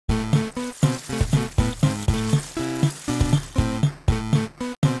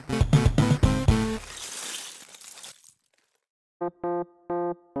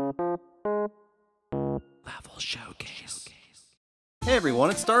Hey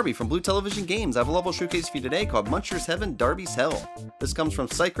everyone, it's Darby from Blue Television Games. I have a level showcase for you today called Muncher's Heaven, Darby's Hell. This comes from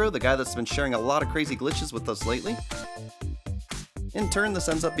Psycrow, the guy that's been sharing a lot of crazy glitches with us lately. In turn, this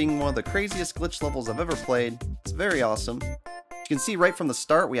ends up being one of the craziest glitch levels I've ever played. It's very awesome. You can see right from the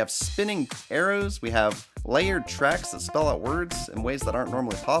start we have spinning arrows, we have layered tracks that spell out words in ways that aren't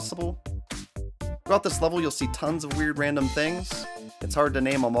normally possible. Throughout this level you'll see tons of weird random things. It's hard to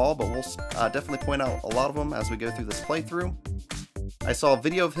name them all, but we'll definitely point out a lot of them as we go through this playthrough. I saw a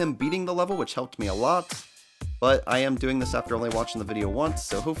video of him beating the level, which helped me a lot, but I am doing this after only watching the video once,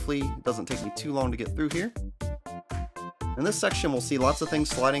 so hopefully it doesn't take me too long to get through here. In this section we'll see lots of things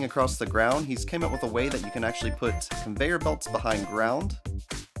sliding across the ground. He's came up with a way that you can actually put conveyor belts behind ground.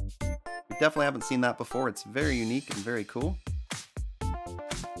 We definitely haven't seen that before. It's very unique and very cool.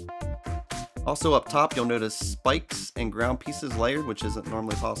 Also up top you'll notice spikes and ground pieces layered, which isn't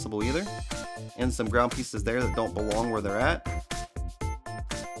normally possible either. And some ground pieces there that don't belong where they're at.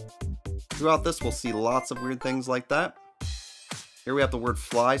 Throughout this we'll see lots of weird things like that. Here we have the word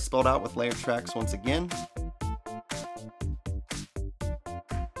fly spelled out with layered tracks once again.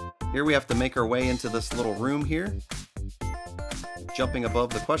 Here we have to make our way into this little room here. Jumping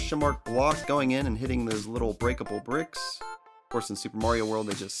above the question mark block, going in and hitting those little breakable bricks. Of course in Super Mario World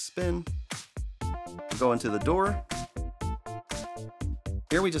they just spin. We'll go into the door.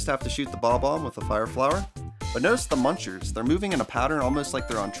 Here we just have to shoot the bomb with a fire flower. But notice the Munchers, they're moving in a pattern almost like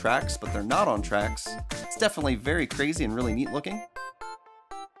they're on tracks, but they're not on tracks. It's definitely very crazy and really neat looking.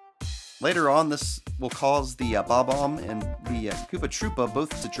 Later on this will cause the Bob-omb and the Koopa Troopa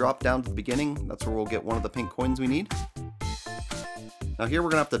both to drop down to the beginning. That's where we'll get one of the pink coins we need. Now here we're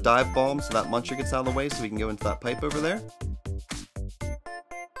going to have to dive bomb so that Muncher gets out of the way so we can go into that pipe over there.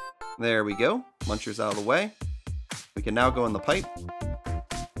 There we go, Muncher's out of the way. We can now go in the pipe.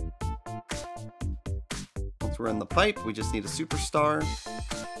 We're in the pipe, we just need a superstar.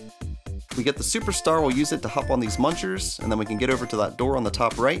 We get the superstar, we'll use it to hop on these Munchers, and then we can get over to that door on the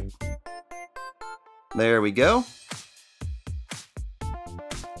top right. There we go.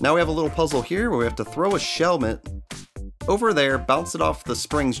 Now we have a little puzzle here where we have to throw a shellmet over there, bounce it off the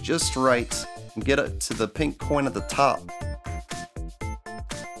springs just right, and get it to the pink coin at the top.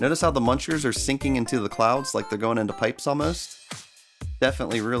 Notice how the Munchers are sinking into the clouds like they're going into pipes almost.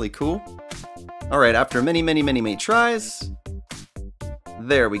 Definitely really cool. Alright, after many tries,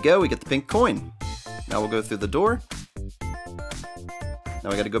 there we go, we get the pink coin. Now we'll go through the door. Now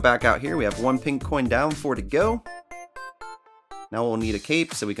we gotta go back out here, we have one pink coin down, 4 to go. Now we'll need a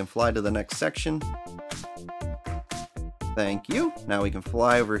cape so we can fly to the next section. Thank you. Now we can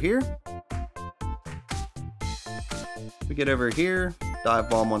fly over here. We get over here, dive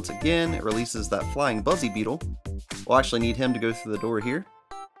bomb once again, it releases that flying Buzzy Beetle. We'll actually need him to go through the door here.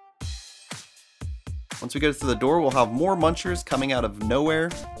 Once we go through the door, we'll have more Munchers coming out of nowhere.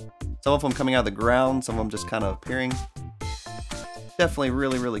 Some of them coming out of the ground, some of them just kind of appearing. Definitely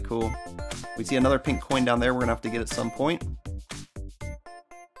really cool. We see another pink coin down there we're going to have to get at some point.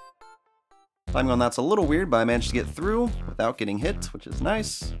 Timing on that's a little weird, but I managed to get through without getting hit, which is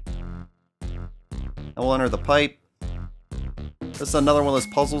nice. And we'll enter the pipe. This is another one of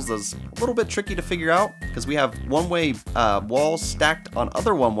those puzzles that's a little bit tricky to figure out because we have one-way walls stacked on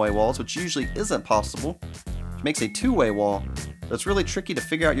other one-way walls, which usually isn't possible, which makes a two-way wall. So it's really tricky to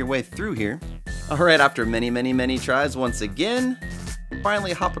figure out your way through here. Alright, after many tries once again,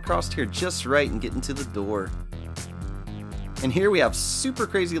 finally hop across here just right and get into the door. And here we have super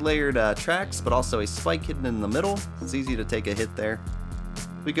crazy layered tracks, but also a spike hidden in the middle. It's easy to take a hit there.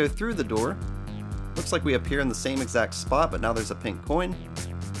 We go through the door. Looks like we appear in the same exact spot, but now there's a pink coin.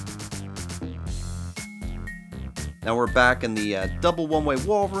 Now we're back in the double one-way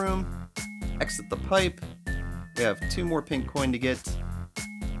wall room. Exit the pipe. We have 2 more pink coin to get.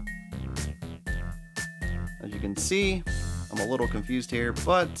 As you can see, I'm a little confused here,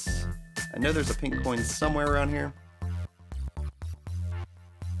 but I know there's a pink coin somewhere around here.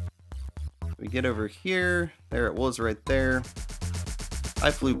 We get over here. There it was right there. I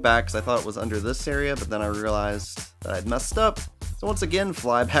flew back because I thought it was under this area, but then I realized that I'd messed up. So once again,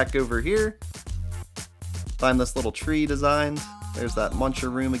 fly back over here. Find this little tree designed. There's that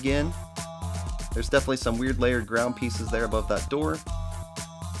Muncher room again. There's definitely some weird layered ground pieces there above that door.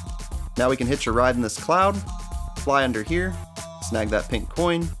 Now we can hitch a ride in this cloud. Fly under here. Snag that pink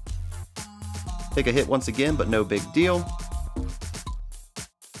coin. Take a hit once again, but no big deal.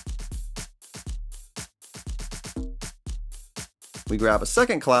 We grab a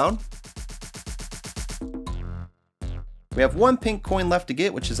second cloud. We have 1 pink coin left to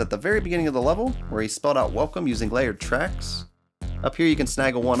get, which is at the very beginning of the level, where he spelled out welcome using layered tracks. Up here you can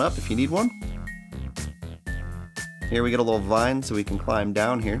snag a 1-up if you need one. Here we get a little vine so we can climb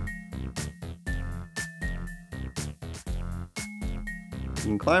down here. You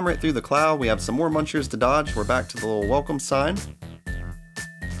can climb right through the cloud. We have some more munchers to dodge. We're back to the little welcome sign.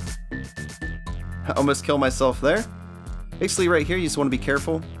 I almost killed myself there. Basically right here you just want to be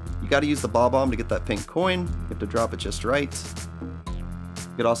careful. You got to use the bomb to get that pink coin. You have to drop it just right.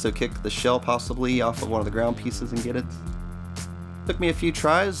 You could also kick the shell possibly off of one of the ground pieces and get it. Took me a few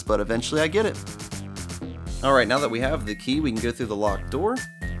tries, but eventually I get it. Alright, now that we have the key, we can go through the locked door.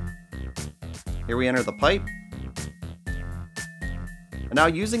 Here we enter the pipe. And now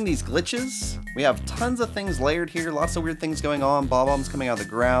using these glitches, we have tons of things layered here, lots of weird things going on, bombs coming out of the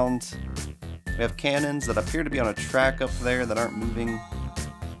ground. We have cannons that appear to be on a track up there that aren't moving.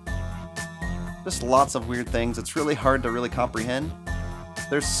 Just lots of weird things. It's really hard to really comprehend.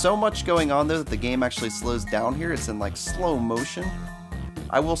 There's so much going on there that the game actually slows down here. It's in like slow motion.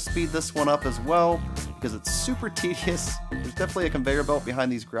 I will speed this one up as well because it's super tedious. There's definitely a conveyor belt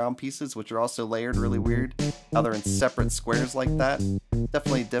behind these ground pieces, which are also layered really weird. How they're in separate squares like that.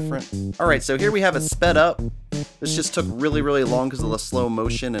 Definitely different. Alright, so here we have it sped up. This just took really long because of the slow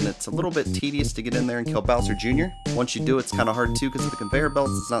motion, and it's a little bit tedious to get in there and kill Bowser Jr. Once you do, it's kind of hard too because of the conveyor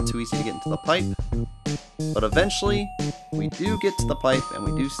belts. It's not too easy to get into the pipe. But eventually, we do get to the pipe and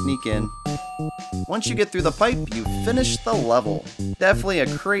we do sneak in. Once you get through the pipe, you finish the level. Definitely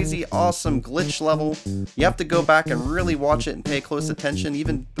a crazy, awesome glitch level. You have to go back and really watch it and pay close attention.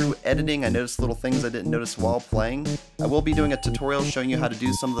 Even through editing, I noticed little things I didn't notice while playing. I will be doing a tutorial showing you how to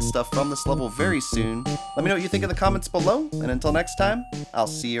do some of the stuff from this level very soon. Let me know what you think in the comments below, and until next time, I'll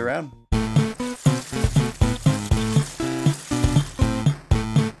see you around.